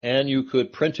 and you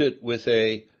could print it with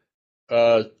a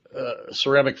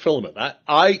ceramic filament.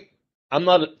 I'm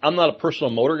not a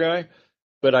personal motor guy,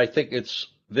 but I think it's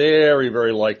very,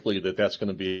 very likely that that's going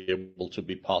to be able to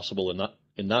be possible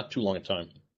in not too long a time.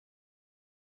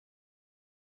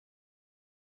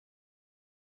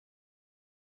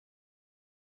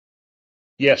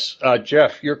 Yes,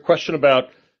 Jeff, your question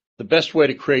about the best way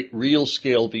to create real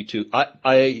scale V2.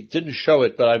 I didn't show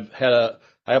it, but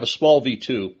I have a small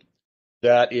V2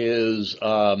 that is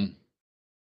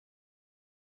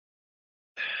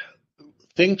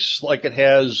thinks like it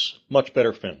has much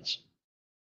better fins.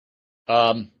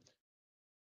 Also,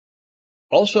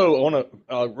 I want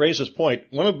to raise this point.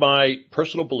 One of my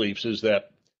personal beliefs is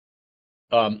that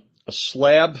a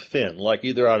slab fin, like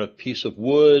either out of a piece of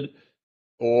wood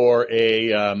or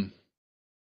a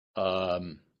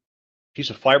piece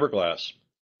of fiberglass,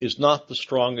 is not the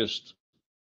strongest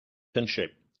fin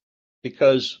shape,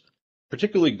 because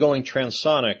particularly going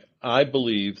transonic, I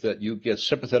believe that you get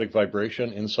sympathetic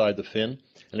vibration inside the fin,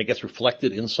 and it gets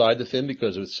reflected inside the fin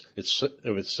because of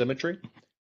its symmetry,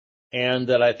 and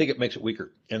that I think it makes it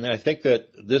weaker. And I think that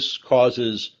this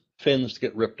causes fins to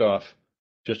get ripped off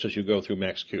just as you go through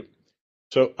max Q.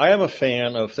 So I am a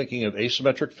fan of thinking of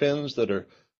asymmetric fins that are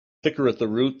thicker at the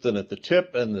root than at the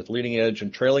tip, and the leading edge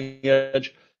and trailing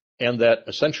edge, and that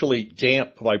essentially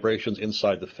damp vibrations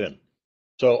inside the fin.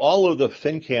 So all of the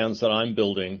fin cans that I'm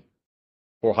building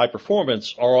for high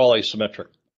performance are all asymmetric.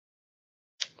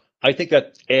 I think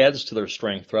that adds to their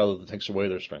strength rather than takes away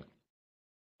their strength.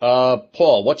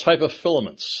 Paul, what type of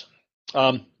filaments?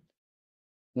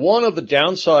 One of the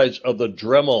downsides of the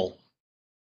Dremel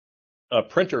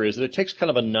printer is that it takes kind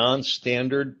of a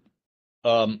non-standard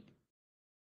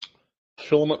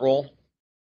filament roll.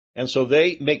 And so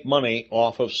they make money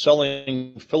off of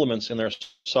selling filaments in their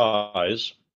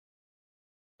size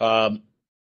that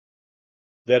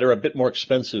are a bit more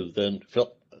expensive than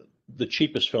the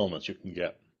cheapest filaments you can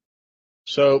get.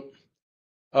 So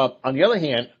on the other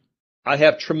hand, I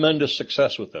have tremendous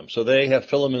success with them. So they have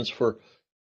filaments for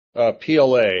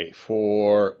PLA,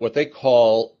 for what they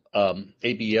call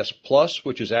ABS Plus,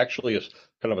 which is actually a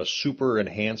kind of a super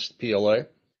enhanced PLA,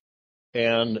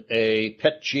 and a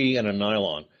PETG and a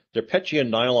nylon. Their PETG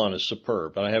and nylon is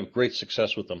superb, and I have great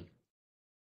success with them.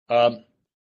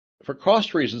 For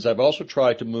cost reasons, I've also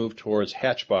tried to move towards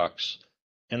Hatchbox,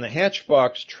 and the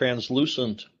Hatchbox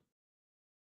translucent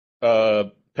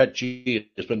PETG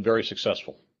has been very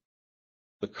successful.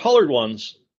 The colored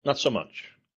ones, not so much.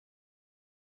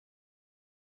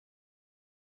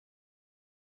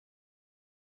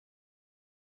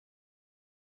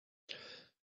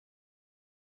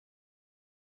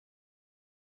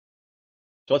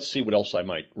 So let's see what else I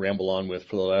might ramble on with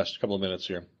for the last couple of minutes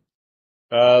here.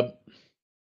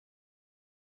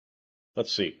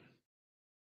 Let's see.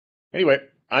 Anyway,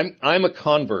 I'm a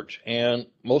convert, and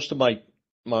most of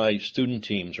my student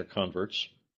teams are converts,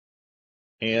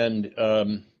 and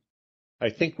I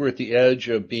think we're at the edge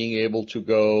of being able to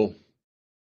go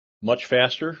much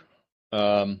faster.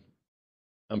 I'm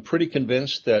pretty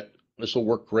convinced that this will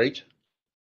work great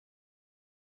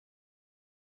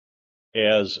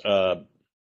as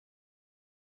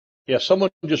yeah, someone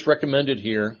just recommended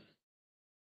here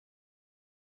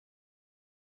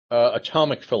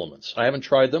atomic filaments. I haven't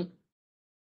tried them,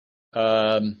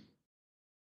 and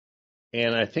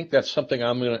I think that's something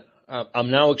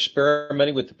I'm now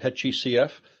experimenting with the PETG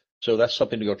CF, so that's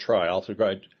something to go try. I'll have to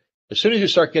try. As soon as you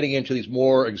start getting into these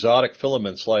more exotic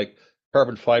filaments like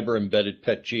carbon fiber embedded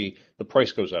PETG, the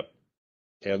price goes up,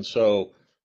 and so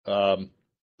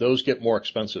those get more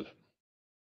expensive.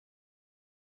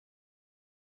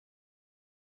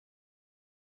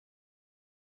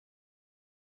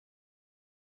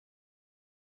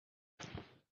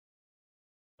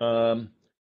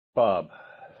 Bob.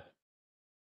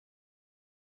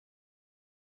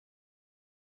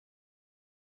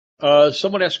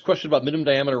 Someone asked a question about minimum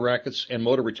diameter rackets and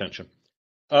motor retention.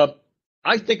 I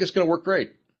think it's going to work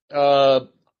great. I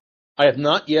have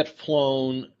not yet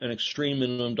flown an extreme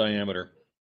minimum diameter,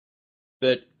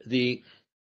 but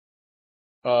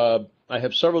I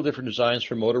have several different designs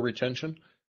for motor retention.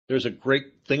 There's a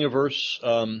great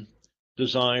Thingiverse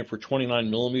design for 29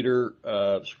 millimeter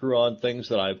screw-on things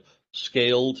that I've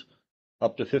scaled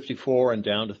up to 54 and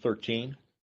down to 13.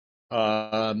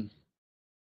 And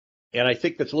I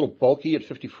think that's a little bulky at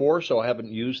 54, so I haven't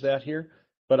used that here.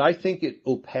 But I think it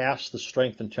will pass the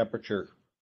strength and temperature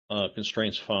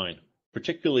constraints fine,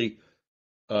 particularly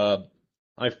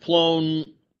I've flown,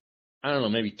 I don't know,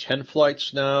 maybe 10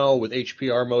 flights now with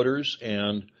HPR motors,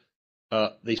 and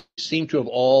they seem to have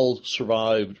all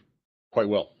survived quite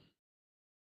well.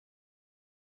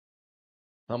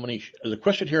 The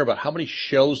question here about how many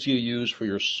shells do you use for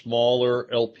your smaller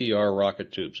LPR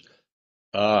rocket tubes?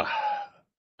 I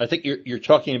think you're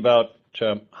talking about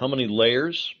how many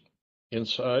layers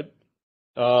inside.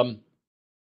 I'm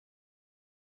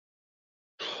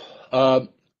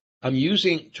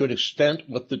using, to an extent,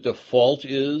 what the default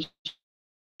is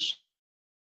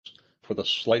for the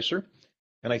slicer.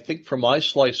 And I think for my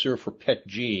slicer for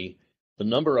PET-G, the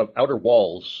number of outer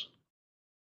walls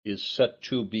is set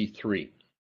to be 3.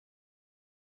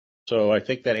 So I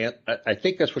think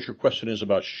that's what your question is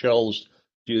about. Shells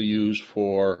do you use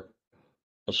for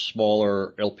a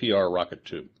smaller LPR rocket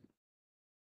tube?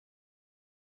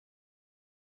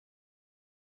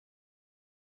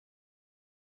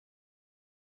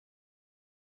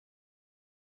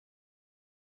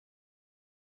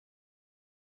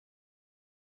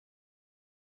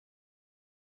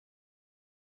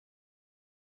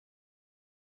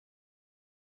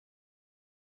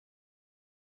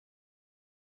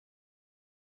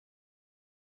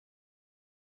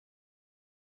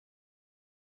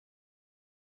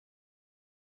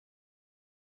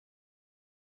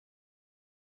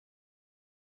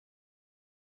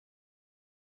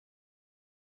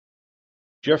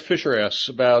 Jeff Fisher asks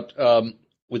about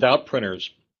without printers.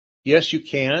 Yes, you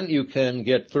can. You can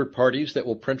get third parties that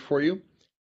will print for you.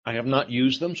 I have not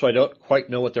used them, so I don't quite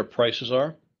know what their prices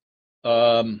are.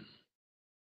 I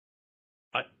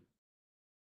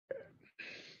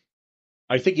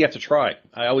think you have to try.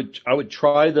 I would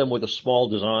try them with a small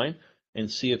design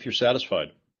and see if you're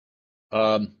satisfied.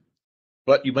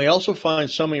 But you may also find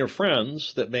some of your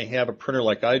friends that may have a printer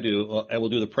like I do and will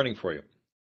do the printing for you.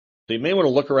 So you may want to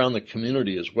look around the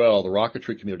community as well, the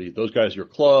rocketry community, those guys at your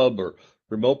club or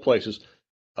remote places,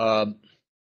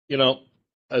 you know,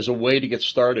 as a way to get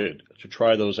started, to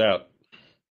try those out.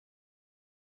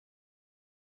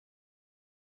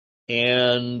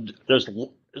 And there's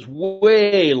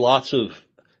way lots of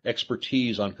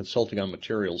expertise on consulting on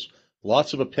materials,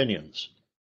 lots of opinions.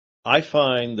 I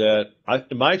find that,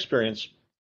 in my experience,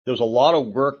 there's a lot of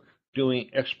work doing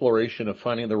exploration of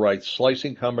finding the right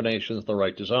slicing combinations, the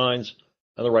right designs,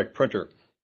 and the right printer.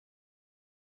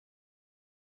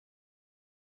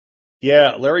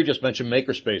 Yeah, Larry just mentioned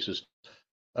makerspaces.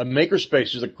 A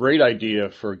makerspace is a great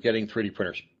idea for getting 3D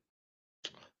printers.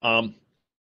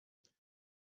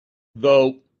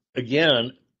 Though,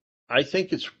 again, I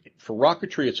think for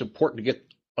rocketry, it's important to get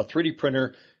a 3D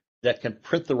printer that can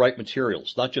print the right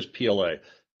materials, not just PLA.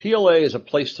 PLA is a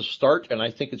place to start, and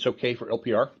I think it's okay for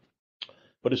LPR.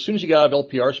 But as soon as you get out of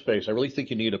LPR space, I really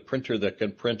think you need a printer that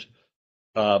can print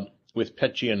with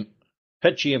PET-G, and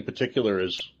PET-G in particular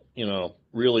is,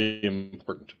 really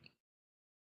important.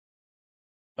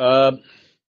 Guy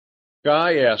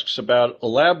asks about,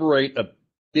 elaborate a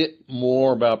bit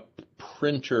more about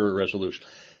printer resolution.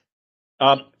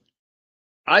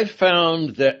 I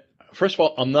found that, first of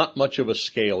all, I'm not much of a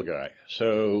scale guy.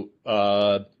 So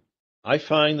I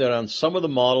find that on some of the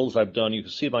models I've done, you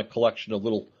can see my collection of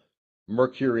little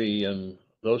Mercury and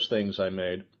those things I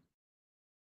made.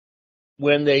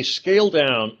 When they scale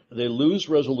down, they lose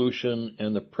resolution,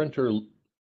 and the printer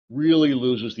really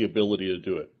loses the ability to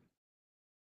do it.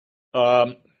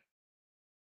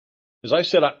 As I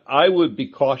said, I would be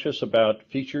cautious about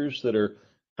features that are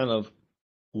kind of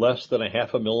less than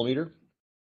 0.5 millimeter.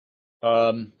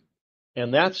 And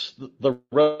that's the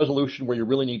resolution where you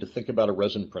really need to think about a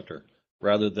resin printer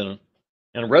rather than,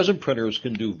 and resin printers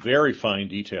can do very fine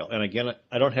detail. And again,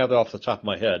 I don't have that off the top of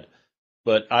my head,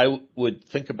 but I would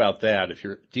think about that if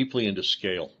you're deeply into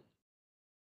scale.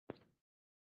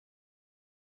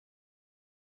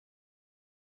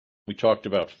 We talked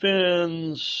about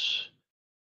fins,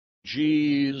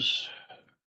 G's,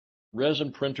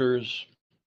 resin printers.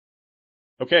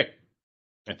 Okay,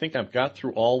 I think I've got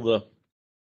through all the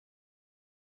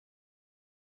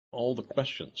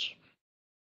questions.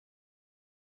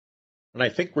 And I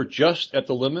think we're just at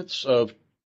the limits of,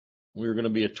 we're going to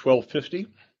be at 12:50.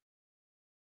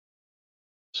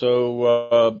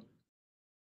 So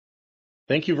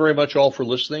thank you very much all for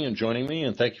listening and joining me,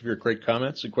 and thank you for your great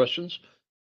comments and questions.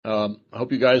 I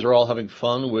hope you guys are all having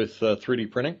fun with 3D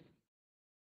printing.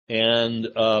 And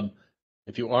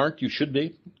if you aren't, you should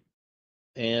be.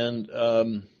 And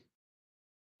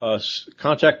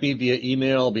contact me via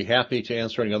email. I'll be happy to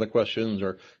answer any other questions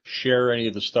or share any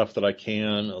of the stuff that I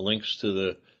can, links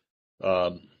to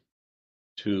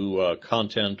the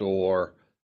content or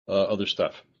other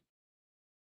stuff.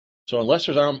 So unless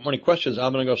there's aren't any questions,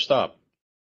 I'm going to go stop.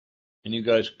 and you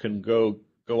guys can go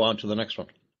on to the next one.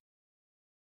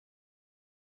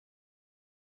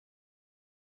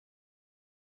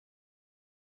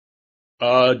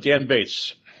 Dan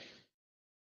Bates.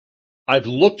 I've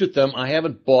looked at them. I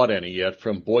haven't bought any yet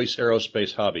from Boyce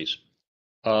Aerospace Hobbies.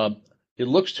 It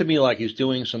looks to me like he's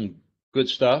doing some good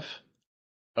stuff.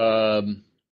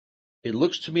 It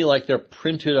looks to me like they're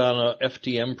printed on a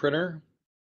FDM printer.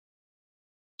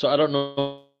 So I don't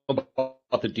know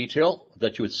about the detail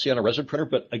that you would see on a resin printer,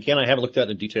 but again, I haven't looked at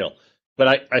it in detail.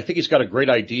 But I think he's got a great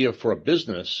idea for a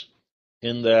business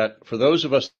in that for those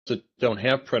of us that don't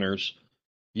have printers,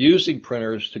 using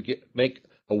printers to make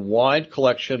a wide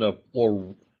collection of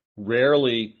more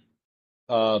rarely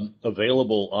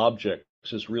available objects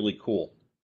is really cool.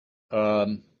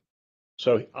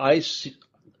 So I see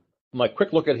my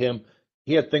quick look at him.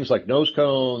 He had things like nose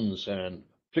cones and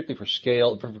particularly for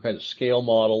scale, different kinds of scale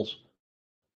models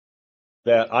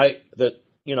that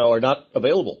are not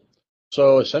available.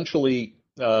 So essentially,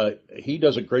 he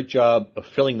does a great job of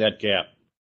filling that gap.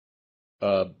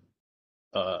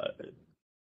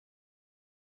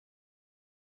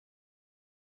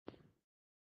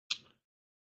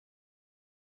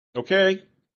 Okay,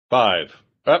 5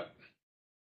 up.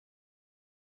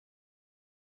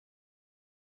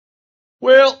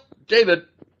 Well, David,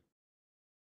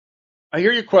 I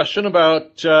hear your question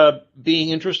about being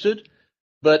interested,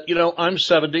 but I'm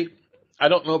 70. I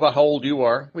don't know about how old you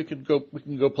are. We can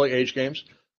go play age games,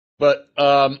 but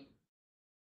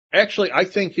actually, I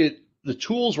think the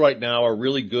tools right now are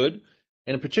really good,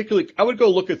 and in particular, I would go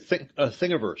look at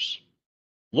Thingiverse.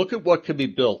 Look at what can be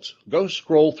built. Go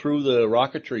scroll through the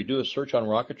rocketry, do a search on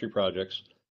rocketry projects,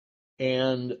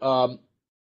 and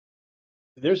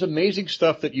there's amazing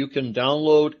stuff that you can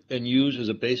download and use as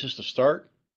a basis to start.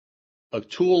 A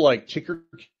tool like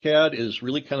Tinkercad is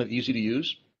really kind of easy to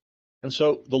use. And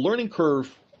so the learning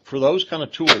curve for those kind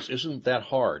of tools isn't that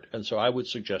hard. And so I would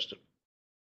suggest it.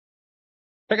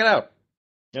 Check it out,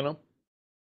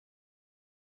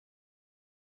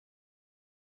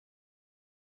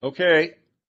 Okay,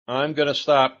 I'm going to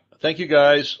stop. Thank you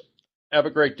guys. Have a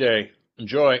great day.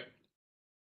 Enjoy.